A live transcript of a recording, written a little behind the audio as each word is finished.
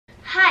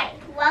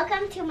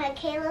to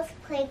Makayla's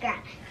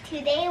Playground.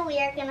 Today we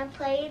are going to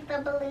play the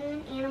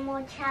Balloon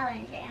Animal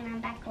Challenge, and I'm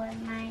back with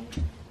my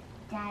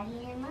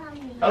daddy and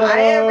mommy. Hello.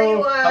 Hi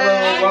everyone.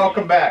 Hello,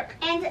 welcome back.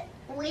 And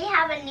we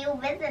have a new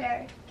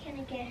visitor. Can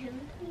I get him,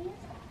 please?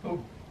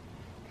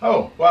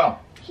 Oh, wow.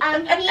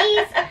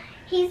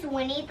 He's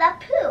Winnie the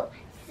Pooh.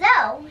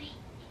 So,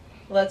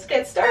 let's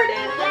get started.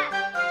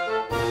 yeah.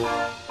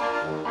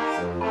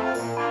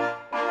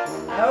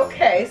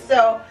 Okay,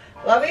 so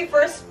let me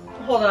first,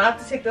 hold on, I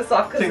have to take this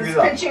off because it's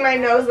pinching my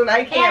nose and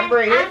I can't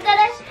breathe.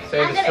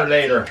 Save this for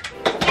later.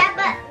 Yeah,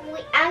 but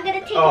I'm going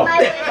to take my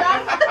wig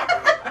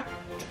off.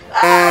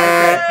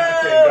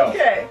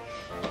 Okay.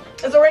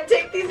 So we're going to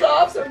take these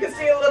off so we can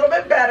see a little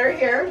bit better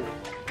here.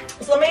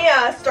 So let me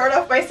start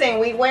off by saying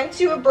we went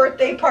to a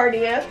birthday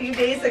party a few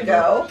days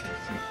ago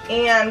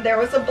and there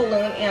was a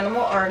balloon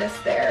animal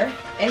artist there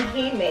and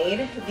he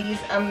made these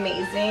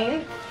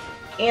amazing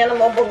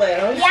animal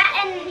balloons. Yeah,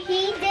 and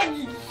he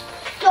did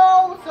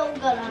so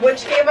good on it.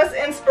 Which gave us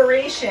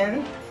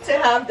inspiration to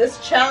have this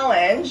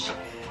challenge.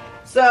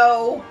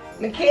 So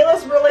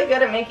Makayla's really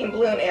good at making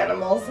balloon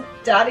animals.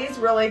 Daddy's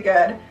really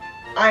good.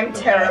 I'm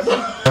terrible.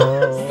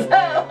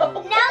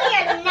 No,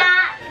 you're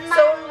not.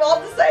 So we've all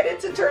decided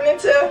to turn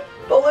into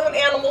balloon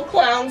animal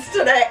clowns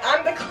today.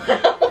 I'm the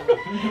clown.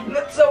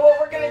 So what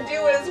we're gonna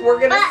do is we're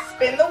gonna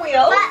spin the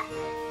wheel.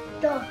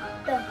 The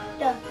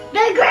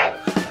Grinch.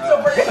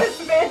 So we're gonna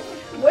spin.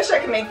 Wish I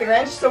could make the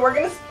Grinch. So we're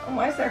gonna. Oh,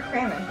 why is there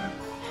cramming?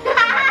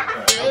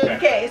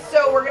 Okay,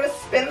 so we're gonna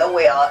spin the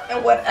wheel,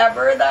 and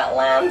whatever that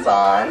lands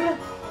on,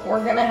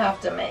 we're gonna have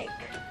to make.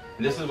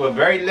 This is a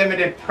very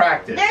limited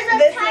practice. This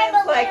is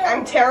like,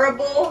 I'm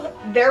terrible.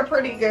 They're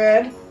pretty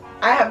good.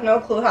 I have no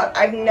clue how.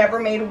 I've never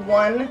made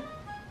one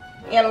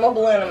animal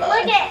balloon in my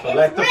life. Look at So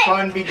let the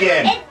fun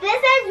begin.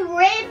 This is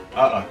ripped.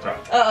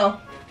 Uh-oh.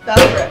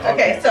 That's ripped.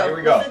 Okay, so here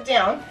we go. sit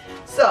down.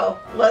 So,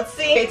 let's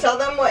see. Okay, tell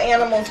them what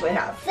animals we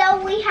have. So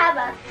we have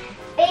a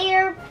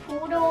bear,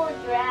 poodle,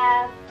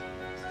 giraffe,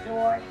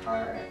 sword,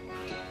 heart.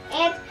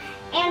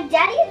 And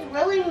Daddy is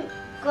really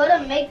good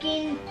at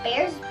making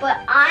bears, but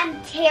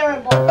I'm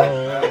terrible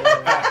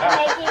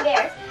at making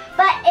bears.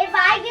 But if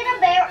I get a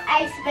bear,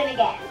 I spin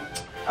again.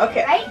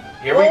 Okay. Right?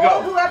 Here we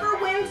go. Whoever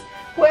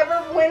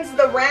wins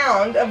the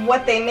round of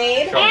what they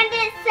made And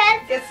it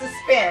says, gets to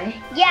spin.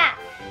 yeah.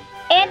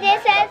 And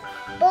it says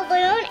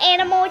Balloon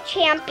Animal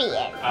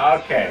Champion.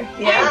 Okay.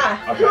 Yeah.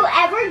 And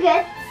whoever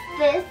gets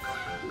this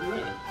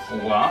wins.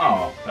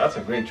 Wow, that's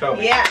a great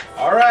trophy. Yeah.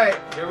 All right,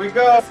 here we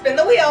go. Spin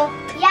the wheel.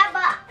 Yeah,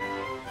 but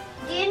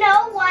do you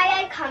know why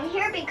I come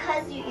here?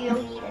 Because you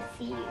need a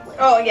CD with.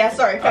 Oh yeah,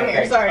 sorry. Come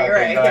here. Sorry, you're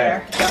right. go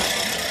Here. ahead.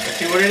 Let's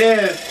see what it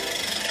is.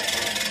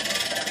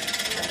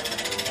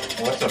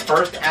 What's the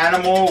first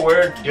animal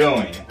we're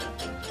doing?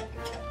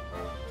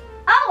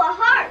 Oh, a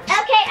heart.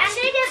 Okay, I'm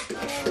gonna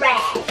do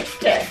red.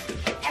 Okay.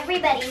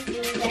 Everybody's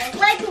doing this.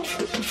 Like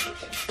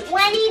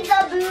Winnie the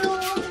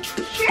Pooh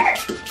shirt.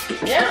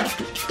 Yeah.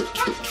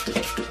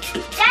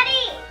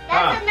 Daddy,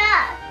 that's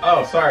enough.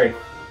 Oh, sorry.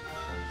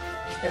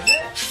 Is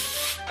it?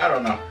 I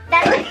don't know.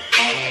 That's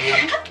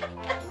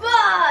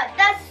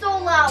that's so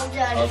loud,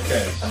 Daddy.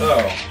 Okay,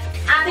 so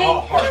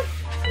heart.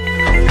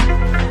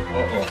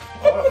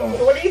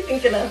 Uh-oh. What are you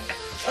thinking of?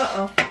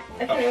 Uh-oh.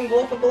 I can't even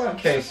blow up a balloon.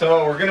 Okay,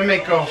 so we're gonna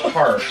make a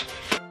heart.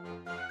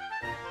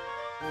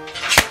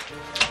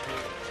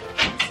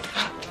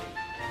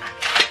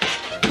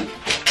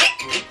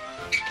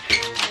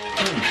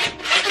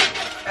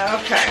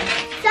 Okay.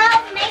 So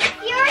make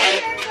your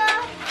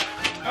circle.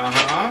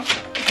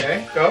 Okay,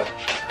 go.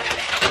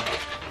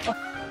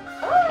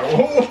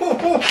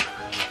 Oh.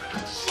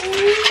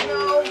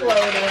 No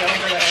bloating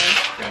over there.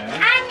 Okay.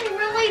 I'm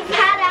really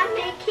bad at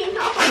making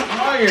all.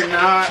 No, you're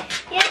not.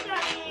 Yes, I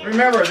am.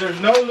 Remember, there's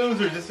no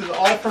losers. This is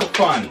all for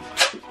fun.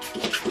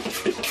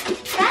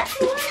 That's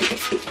what.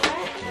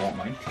 You want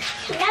mine?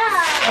 No.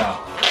 Oh.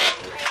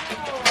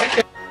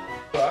 Okay.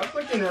 Well, that's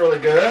looking really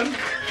good.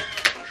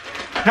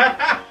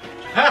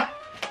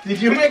 Did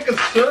you make a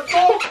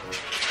circle?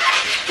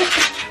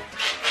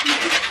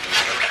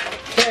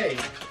 Okay.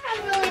 I'm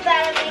really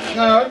bad at making.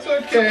 No, it's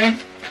okay.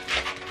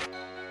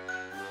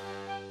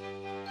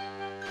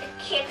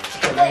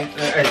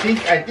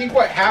 I think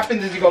what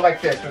happens is you go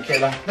like this,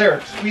 Makayla.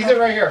 There, squeeze it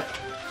right here.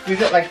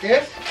 Squeeze it like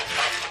this.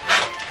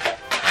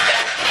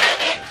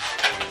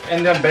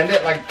 And then bend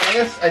it like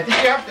this. I think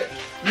you have to,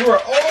 you were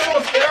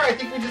almost there. I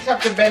think we just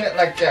have to bend it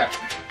like that.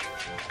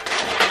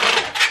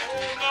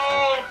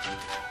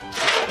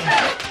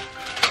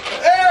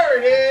 There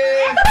it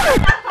is.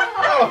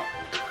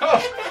 Oh,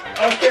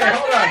 okay,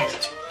 hold on.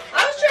 I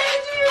was trying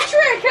to do your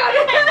trick. How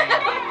did that?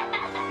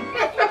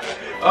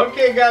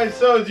 Okay, guys,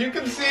 so as you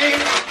can see,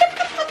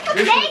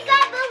 Make a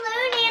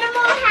balloon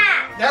animal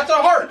hat. that's a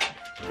heart.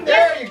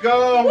 There you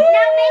go. Now make a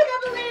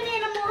balloon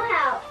animal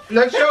hat.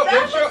 Let's show.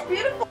 That looks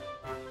beautiful.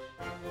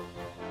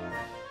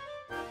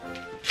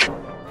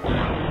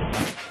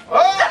 Oh!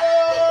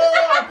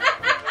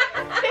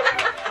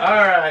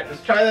 All right,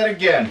 let's try that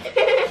again.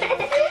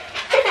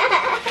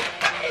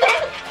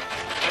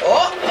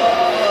 Oh,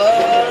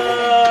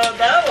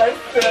 that was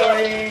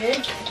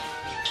silly.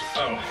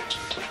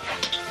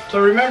 So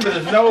remember,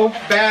 there's no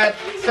bad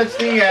such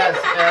thing as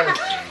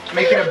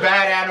making a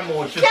bad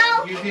animal. It's just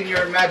using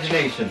your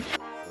imagination.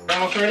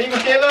 Almost ready,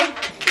 Makayla?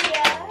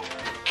 Yeah.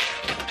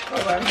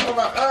 Hold on.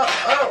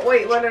 Oh,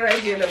 wait, what did I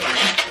do to mine?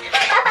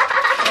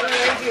 What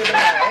did I do to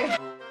mine?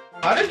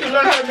 How did you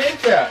learn how to make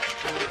that?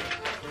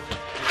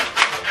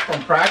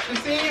 From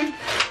practicing?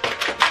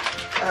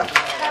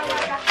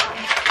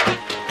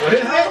 What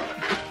is it?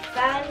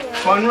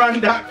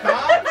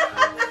 Funrun.com?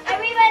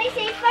 Everybody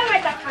say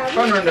funrun.com.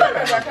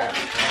 Funrun.com.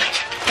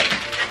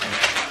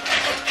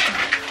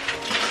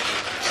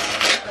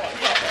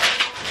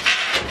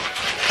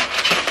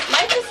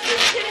 Mine just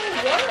keeps getting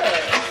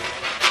worse.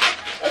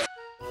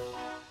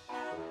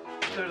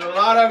 There's a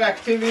lot of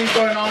activity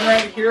going on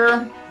right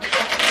here.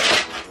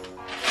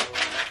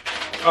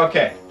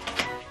 Okay.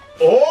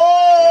 Oh!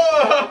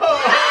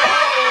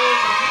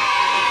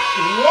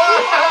 Wow!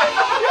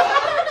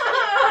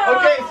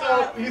 Okay, so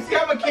you see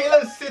how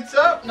Makayla sits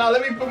up? Now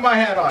let me put my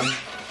hat on.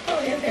 Oh,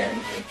 your hair.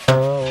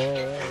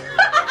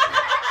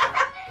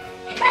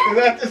 Is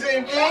that the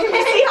same thing?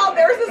 You see how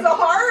theirs is a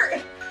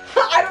heart?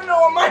 I don't know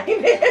what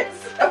mine is.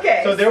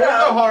 Okay. So there was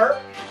a heart.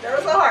 There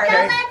was a heart. So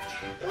Okay.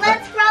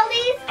 let's roll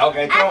these.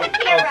 Okay, At the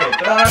camera.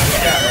 throw it on the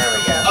camera. There we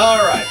go.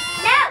 All right.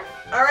 Now,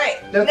 All right.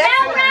 Let's Next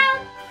now one. round.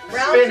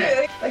 Round Spin 2.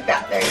 it. Like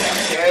that. There you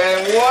go. And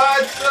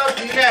what's up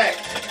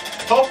next?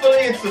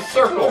 Hopefully it's a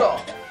circle.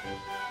 Poodle.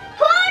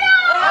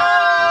 Poodle!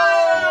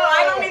 Oh,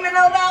 I don't even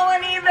know that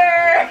one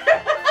either.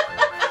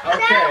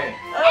 Okay.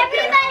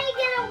 Everybody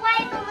get a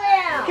white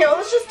balloon. Okay, well,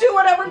 let's just do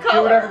whatever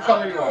color. whatever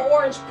color you I'll do want. an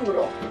orange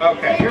poodle.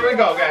 Okay, here we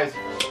go, guys.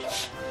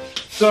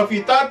 So if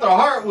you thought the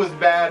heart was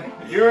bad,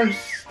 you're in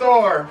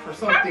store for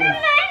something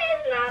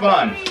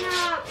fun.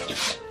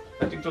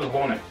 I think there's a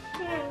hole in it.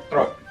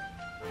 Throw it.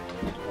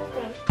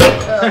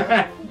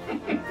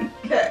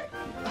 Okay.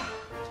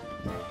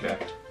 Okay.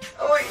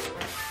 Oh, wait.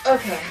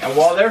 Okay. And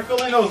while they're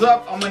filling those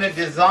up, I'm gonna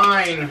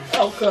design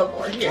Oh, good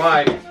Lord. Here.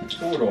 my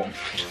poodle.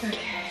 Okay.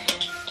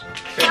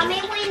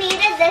 Mommy, we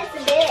needed this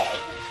big.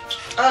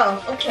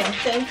 Oh, okay.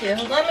 Thank you.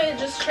 Let me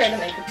just try to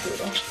make a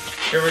poodle.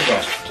 Here we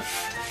go.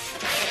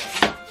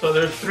 So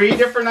there's 3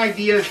 different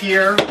ideas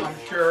here, I'm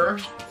sure.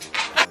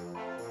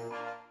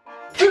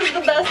 Who's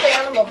the best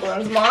animal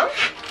balloons, Mom?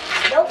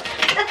 Nope.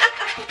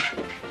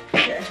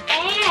 Okay.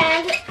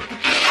 And,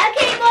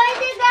 okay, boys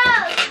and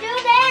girls, do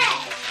this.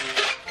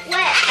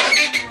 What?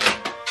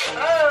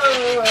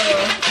 Oh.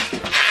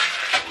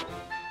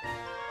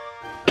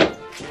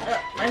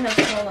 Mine has a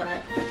hole in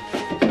it.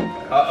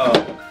 Uh-oh.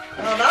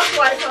 Oh, that's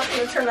why it's not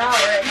going to turn out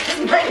right. Because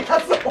mine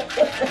has a hole in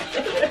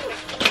it.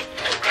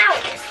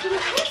 Ouch.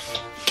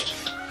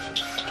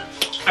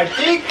 I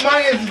think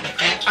mine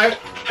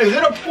is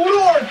it a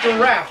poodle or a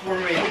giraffe we're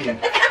making?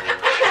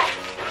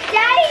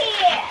 Daddy,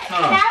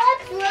 Huh. that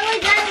looks really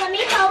good. Let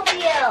me help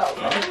you.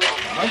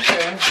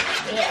 Okay.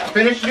 Yeah.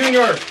 Finish doing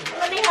yours.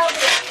 Let me help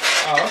you.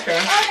 Oh, okay.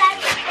 Oh,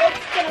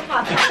 it's gonna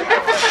pop out.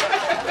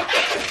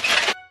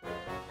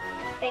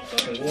 Thank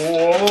you.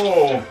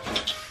 Whoa.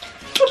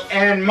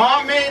 And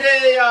Mom made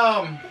a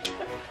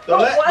the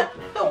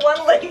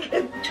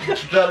one-legged.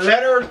 the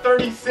letter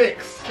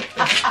 36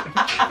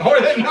 or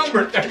the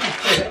number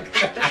 36.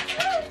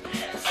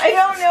 I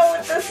don't know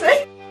what this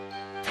is.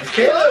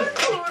 Caleb,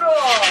 Poodle.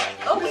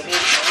 Oh, we need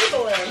 3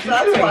 balloons.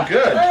 You're doing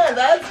good.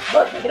 That's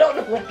what I don't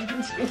know what to do.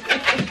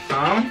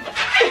 huh?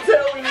 So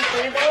we need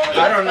 3 balloons. I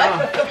don't know. I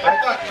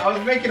thought I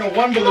was making a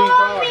 1 balloon dog.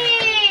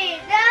 Mommy,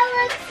 that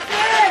looks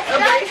good. Okay.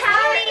 Don't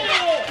tell me.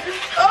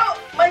 Oh,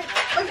 my,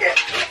 okay.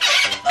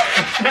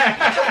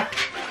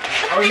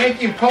 Are we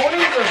making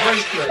ponies or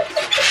bracelets?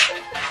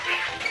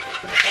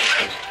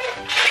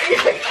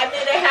 I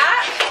made a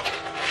hat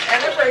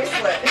and a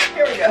bracelet.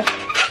 Here we go.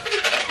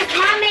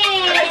 Mommy.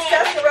 I'm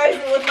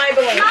accessorizing with my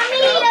balloons. Mommy,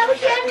 So, you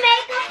okay. should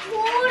make a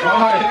poodle.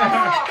 Oh,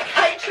 yeah.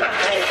 I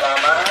tried,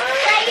 Mama.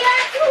 But you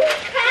have to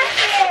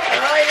craft it.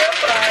 Oh,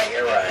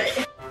 you're right.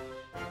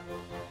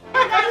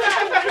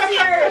 What's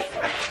yours?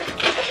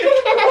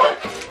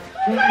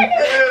 Look at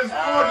this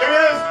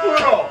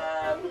poodle.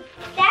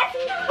 That's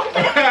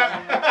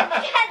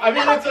I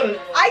mean, it's a.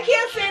 I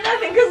can't say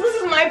nothing because this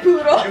is my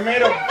poodle. You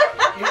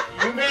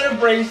made a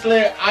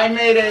bracelet. I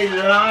made a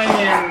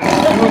lion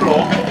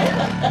poodle.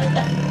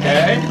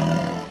 Okay.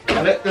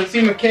 Let's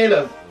see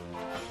Makayla.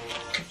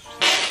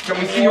 Can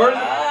we see yours?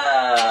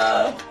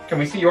 Wow. Can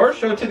we see yours?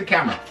 Show it to the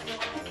camera.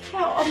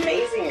 How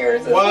amazing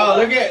yours is. Wow,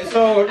 look at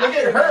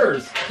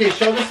hers. Okay,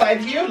 show the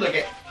side view. Look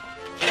at.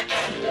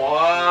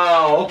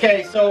 Wow.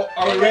 Okay, so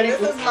are we ready?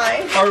 This is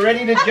mine. Are we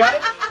ready to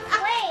judge?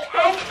 Wait,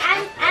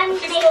 I'm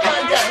She's making still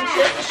not done. She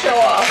has to show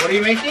off. What are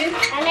you making?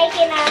 I'm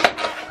making a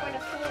for the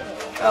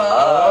poodle.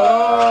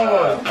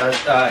 Oh, a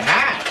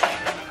hat.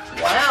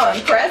 Wow,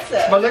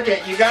 impressive. But look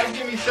at, you gotta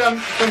give me some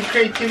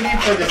creativity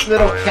for this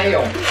little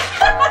tail.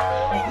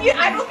 Yeah,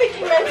 I don't think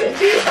you meant to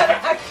do that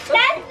actually.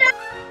 That's not.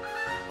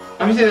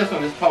 Let me see this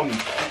one, this pony.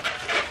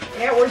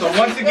 Yeah, we're So just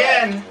once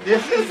again,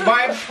 this is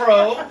by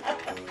pro,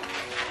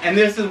 and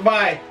this is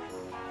by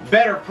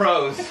better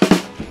pros.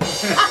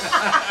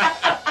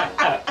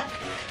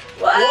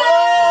 What?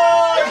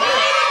 Whoa! You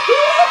made a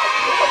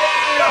poodle?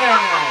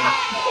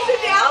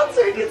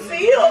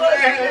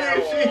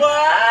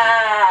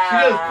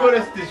 put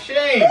us to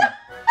shame.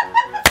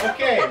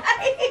 Okay,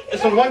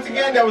 so once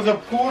again, that was a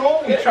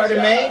poodle we tried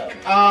to make.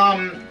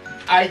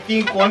 I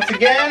think once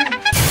again,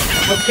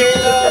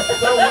 Makayla,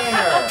 the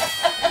winner.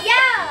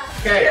 Yeah.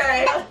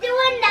 Okay. Let's do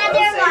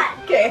another one.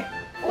 Okay.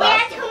 We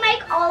have to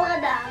make all of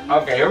them.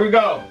 Okay, here we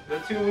go.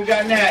 Let's see what we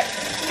got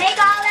next. Make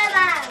all of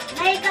them.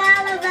 Make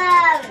all of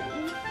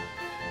them.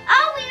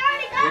 Oh, we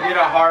already got We did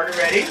a heart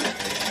already.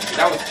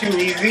 That was too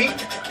easy.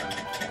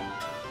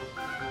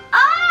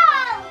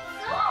 Oh,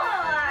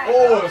 sword.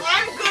 Oh,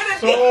 I'm good at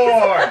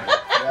sword.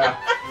 Yeah.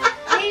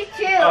 Me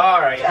too. All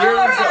right, here we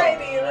go.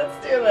 Alrighty, let's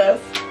do this.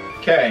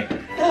 Okay,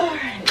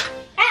 Alright.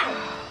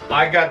 Ow.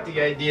 I got the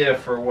idea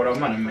for what I'm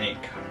gonna make.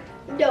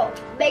 No,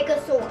 make a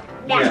sword.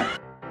 Now. Yeah.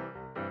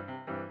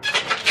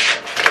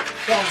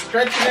 So I'm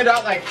stretching it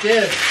out like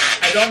this.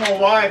 I don't know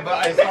why, but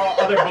I saw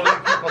other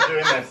balloon people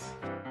doing this.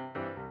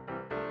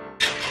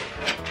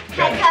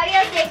 Can I tell you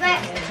a secret?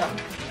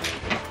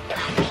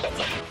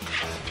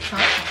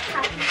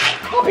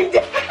 Oh, we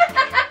did.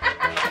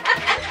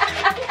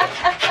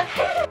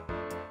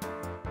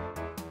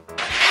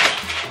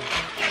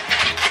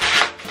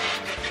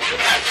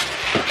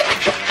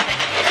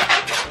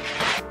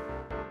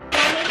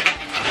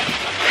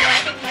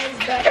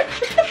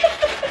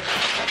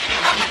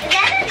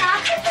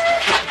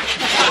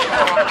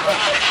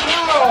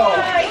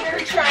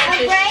 You're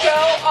trying to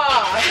show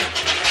off.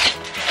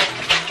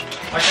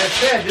 Like I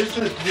said, this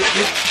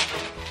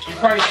you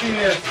probably seen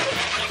this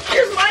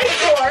Here's my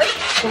sword.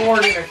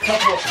 sword in a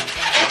couple.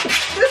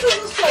 This is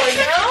a sword,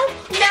 no?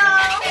 No.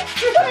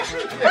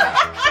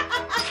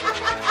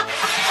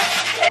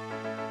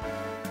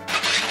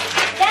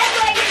 That's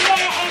why you get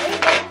it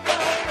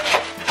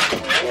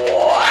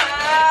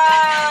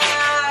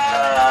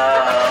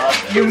Wow.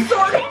 You-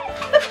 sword.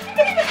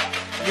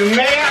 You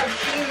may have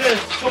seen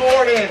this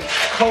sword in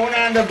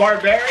Conan the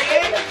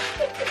Barbarian,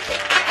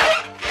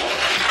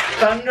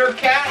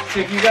 Thundercats.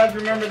 If you guys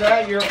remember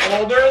that, you're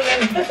older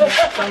than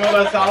some of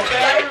us out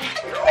there.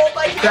 You're old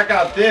like Check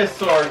out this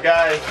sword,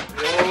 guys.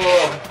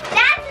 Whoa.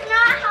 That's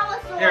not how a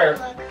sword Here.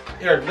 looks.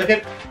 Here, look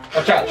at.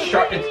 Watch out,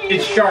 sharp.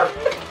 It's sharp.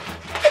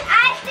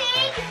 I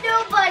think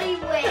nobody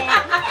wins.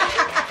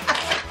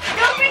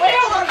 Don't Wait, forget.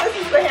 hold on. This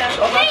is the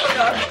handle. That's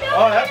enough.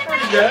 Oh, that's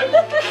pretty good.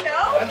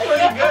 No? That's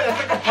pretty good. That's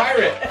like a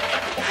pirate.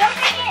 Don't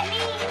forget me.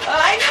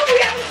 I know we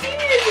haven't seen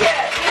yours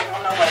yet. We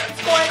don't know what's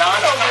going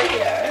on over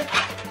here.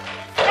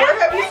 Where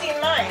have you seen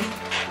mine?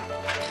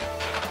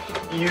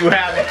 You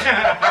have it.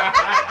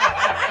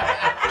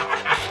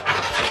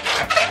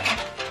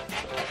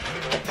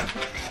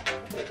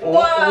 Whoa.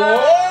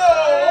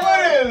 Whoa!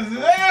 What is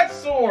that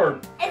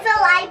sword? It's a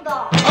light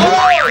bulb.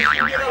 Oh,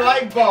 you get a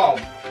light bulb.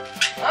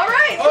 All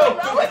right. Oh,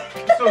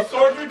 so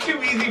swords are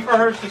too easy for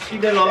her, so she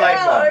did a light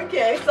Oh, bulb.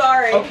 okay,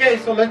 sorry. Okay,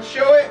 so let's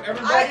show it,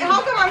 everybody.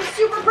 How come I'm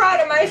super proud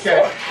of my Okay.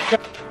 sword?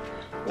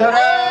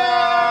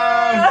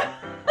 Ta-da!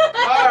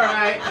 All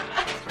right,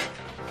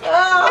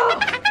 Oh.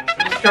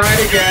 let's try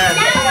it again.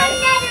 Now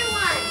another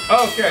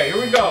one. Okay, here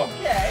we go.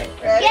 Okay.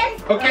 Ready?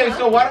 Yes. Okay,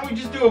 so why don't we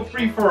just do a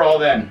free-for-all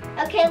then?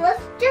 Okay,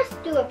 let's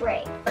just do a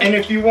break. And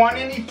if you want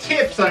any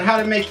tips on how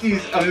to make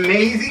these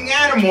amazing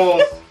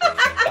animals,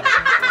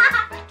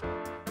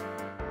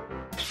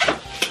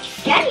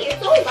 Daddy, you're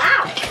so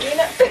loud. You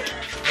know,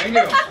 thank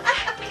you.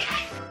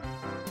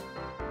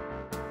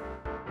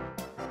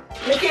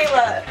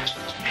 Makayla,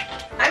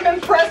 I'm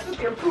impressed with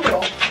your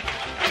poodle.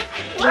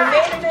 You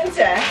made it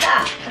into a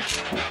hat.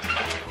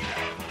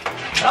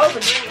 That was a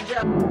great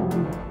job.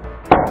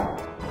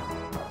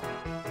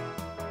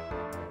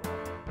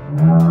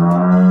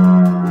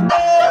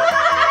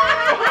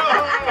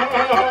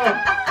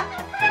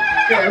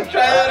 Okay, let's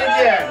try that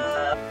again.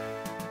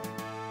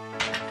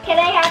 Can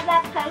I have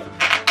that punch?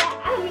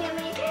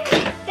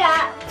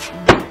 Stop.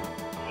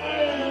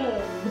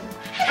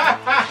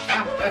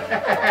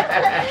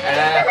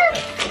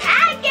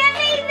 Give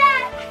me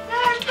that,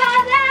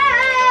 Father.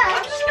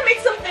 I'm just gonna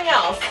make something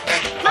else.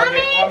 Mommy.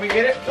 Okay, want me to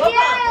get it? Go on.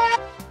 Yeah.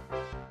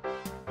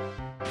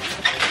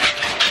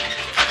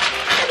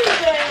 What are you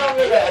doing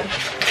over there?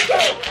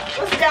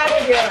 What's Daddy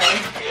doing?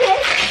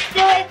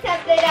 Doing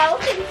something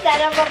else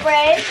instead of a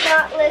break,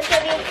 not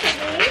listening to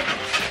me.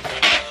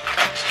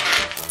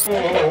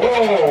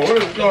 Whoa, what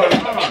is going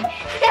on?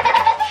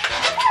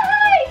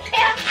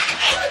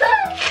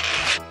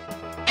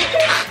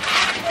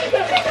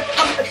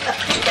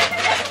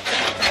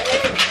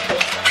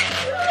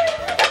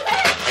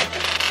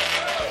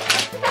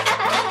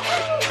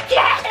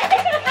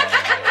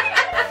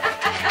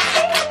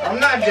 I'm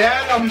not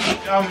Dad,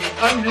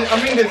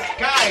 I'm in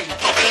disguise.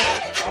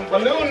 I'm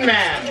Balloon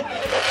Man.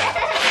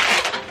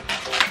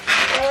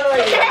 Oh,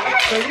 yeah.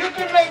 So you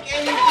can make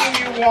anything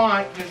you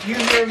want, just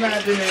use your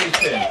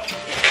imagination.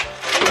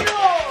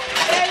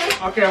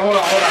 Okay, hold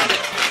on.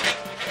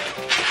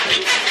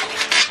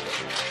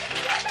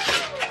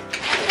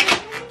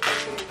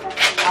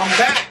 I'm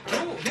back.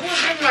 Who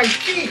was in my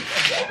seat?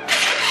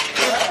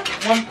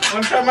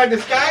 Want to try my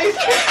disguise?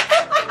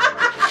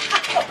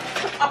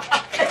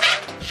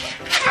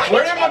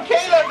 Where did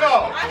Makayla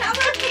go? I have a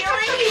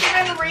feeling he's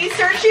been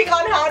researching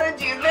on how to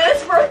do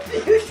this for a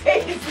few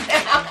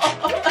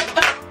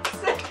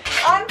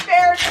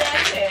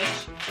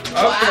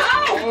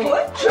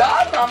Good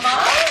job,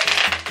 Mama.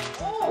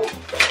 Oh.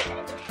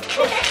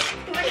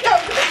 Look how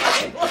good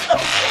mine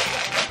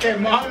looks. Okay,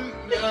 Mom,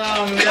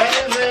 that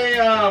is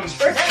a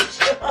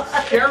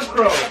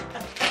scarecrow.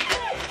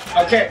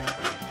 Okay.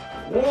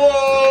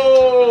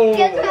 Whoa.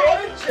 Good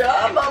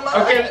job, Mama.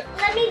 Okay.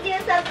 Let me do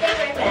something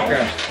real fast.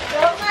 Okay.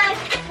 Don't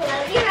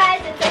close your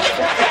eyes and close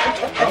your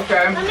eyes.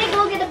 Okay. Let me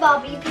go get a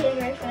bobby pin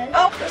real fast.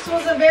 Oh, this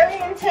was a very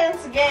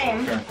intense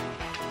game. Okay.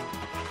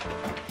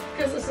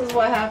 Because this is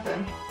what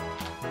happened.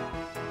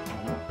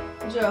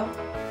 Joe.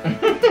 It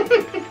doesn't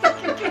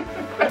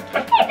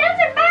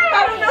matter. I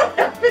don't know what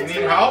happened You to need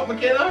me. help,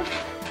 Makayla?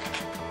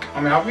 Want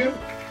me to help you?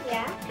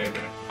 Yeah. Okay,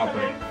 good. I'll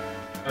put it.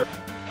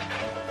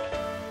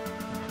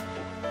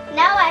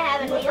 Now I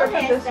have a new Look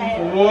at this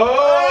hairstyle.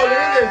 Whoa, look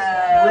at this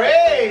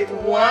braid.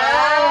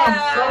 Wow,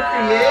 so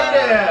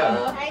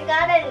creative. I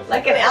got it.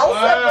 Like an Elsa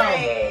Wow.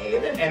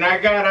 braid. And I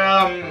got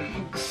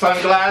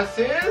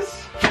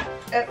sunglasses.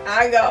 And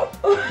I go.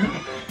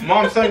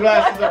 Mom's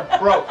sunglasses are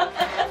broke.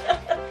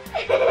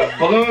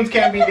 Balloons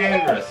can be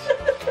dangerous.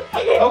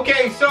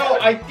 Okay, so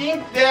I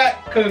think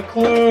that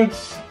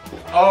concludes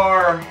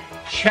our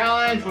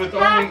challenge with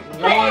only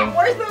Hey, one.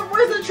 where's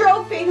the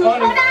trophy? Who's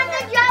Hold Hold on,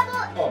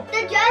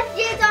 the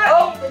judges are.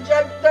 Oh, the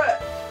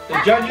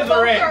judges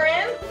votes are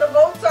in. The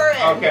votes are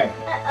in. Okay.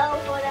 Uh-oh,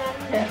 hold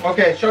on.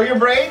 Okay, show your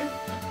braid.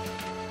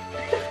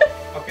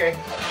 Okay.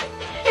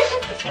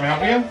 Can I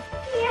help you?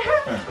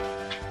 Yeah.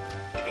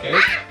 Okay.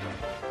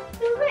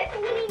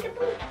 We need to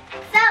put.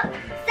 So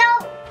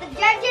the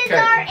judges Okay.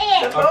 are in.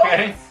 The votes.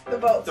 Okay. The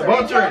votes. The are in.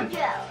 votes are in.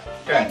 JoJo.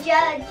 Okay. The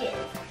judges.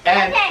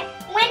 And Okay,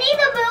 Winnie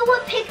the Pooh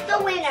will pick the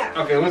winner.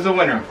 okay, who's the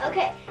winner?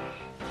 Okay.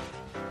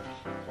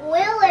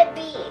 Will it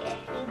be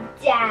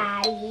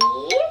Daddy,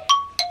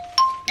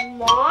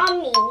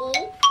 Mommy,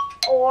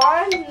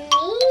 or me?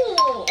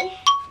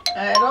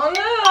 I don't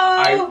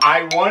know.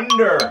 I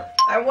wonder.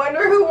 I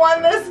wonder who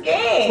won this Who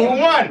game.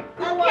 won?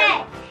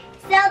 Okay,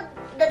 so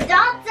the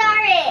dots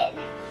are in.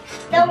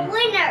 The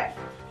winner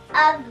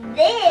of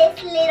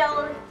this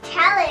little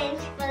challenge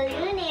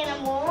balloon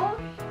animal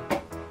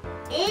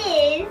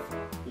is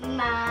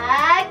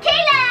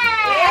Makayla!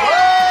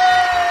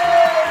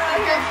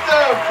 It's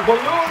the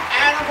Balloon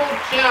Animal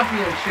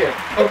Championship.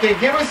 Okay,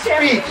 give a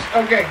speech.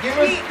 Okay, give a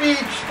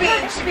speech.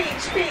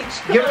 Speech.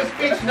 Give a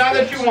speech now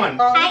that you won.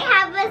 I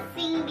have a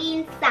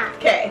singing song.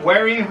 Okay.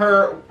 Wearing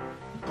her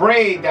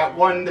braid that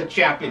won the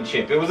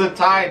championship. It was a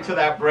tie until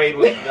that braid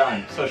was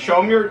done. So show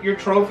them your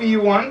trophy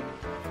you won.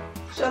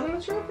 Show them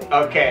the trophy.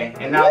 Okay,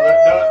 and now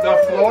the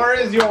floor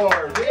is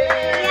yours. Yay!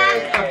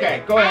 Yeah.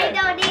 Okay, go ahead.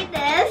 I don't need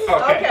this.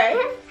 Okay.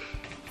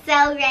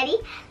 So ready?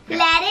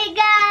 Let it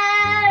go,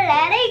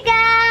 let it go.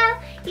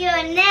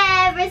 You'll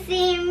never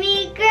see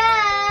me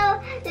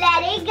grow.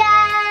 Let it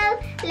go,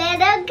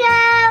 let it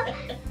go.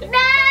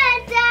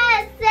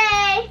 Nada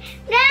say,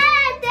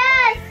 nada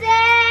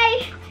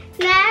say,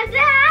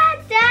 nada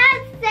say.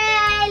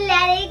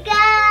 Let it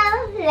go,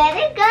 let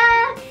it go.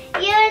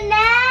 You'll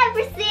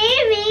never see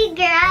me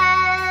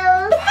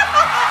grow.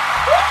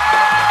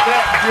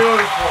 That's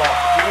beautiful,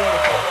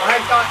 beautiful. I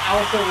thought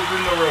Elsa was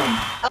in the room.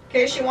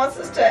 Okay, she wants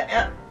us to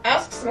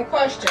ask some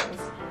questions.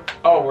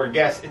 Oh, we're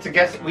guess. It's a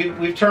guess.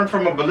 We've turned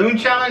from a balloon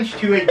challenge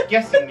to a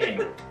guessing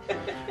game.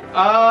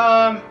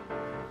 Are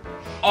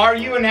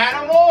you an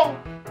animal?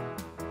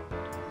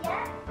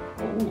 Yeah.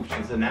 Oh,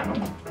 she's an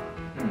animal.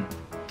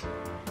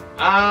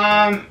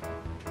 How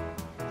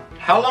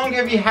long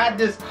have you had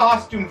this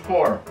costume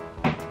for?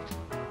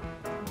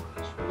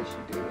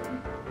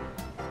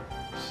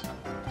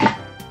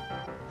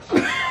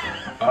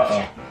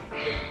 Uh-oh.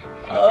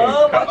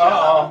 Oh, watch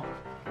Uh-oh.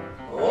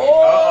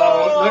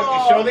 Uh-oh. Look,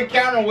 show the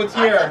camera what's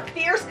here. That's a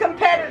fierce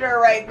competitor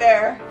right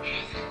there.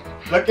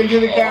 Look into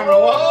the camera.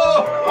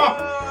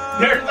 Whoa!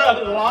 There's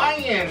a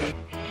lion.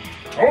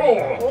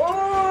 Oh.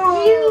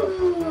 Oh. You.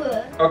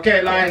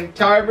 Okay, lion.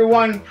 Tell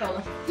everyone.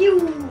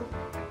 You.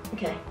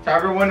 Okay. Tell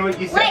everyone what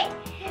you said. Wait,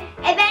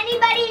 if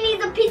anybody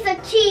needs a piece of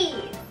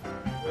cheese,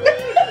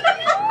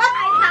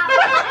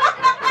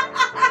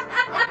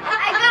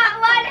 I got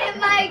one in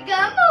my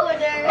gum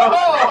holder.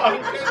 Oh,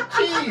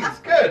 cheese.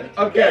 Good.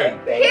 Okay.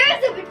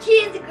 Here's a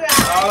cheese grab.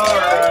 All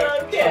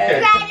right. Okay.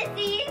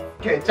 Gratitude.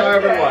 Okay, tell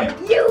everyone.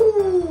 You.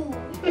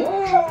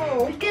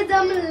 Oh. Because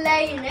I'm a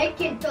lion, I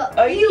can talk.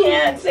 Oh, you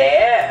can't say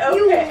it?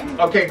 Okay.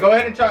 Okay, go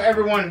ahead and tell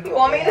everyone. You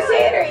want me to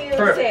say it or you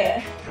Perfect. say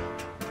it?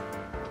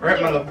 Right,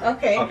 my love.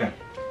 Okay. Okay.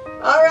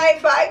 All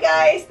right, bye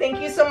guys.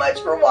 Thank you so much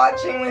for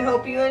watching. We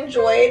hope you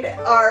enjoyed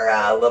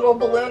our little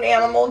balloon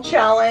animal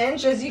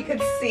challenge. As you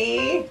could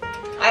see,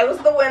 I was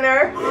the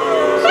winner.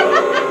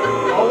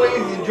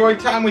 Always enjoy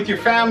time with your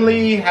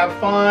family. Have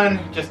fun.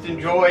 Just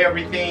enjoy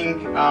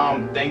everything.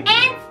 Thank you.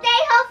 And stay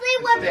healthy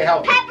with Stay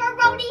healthy.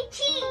 pepperoni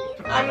cheese.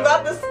 I'm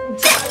glad this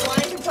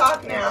line can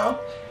talk now.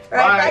 All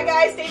right, Bye. bye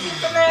guys. Stay tuned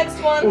for the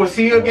next one. We'll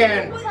see you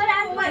again.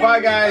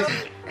 Bye, guys.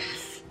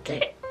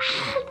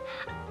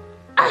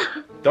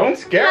 Don't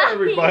scare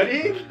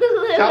everybody.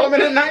 Tell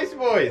them in a nice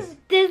voice.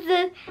 This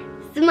is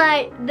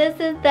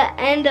the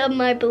end of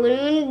my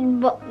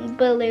balloon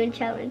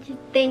challenge.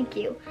 Thank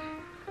you.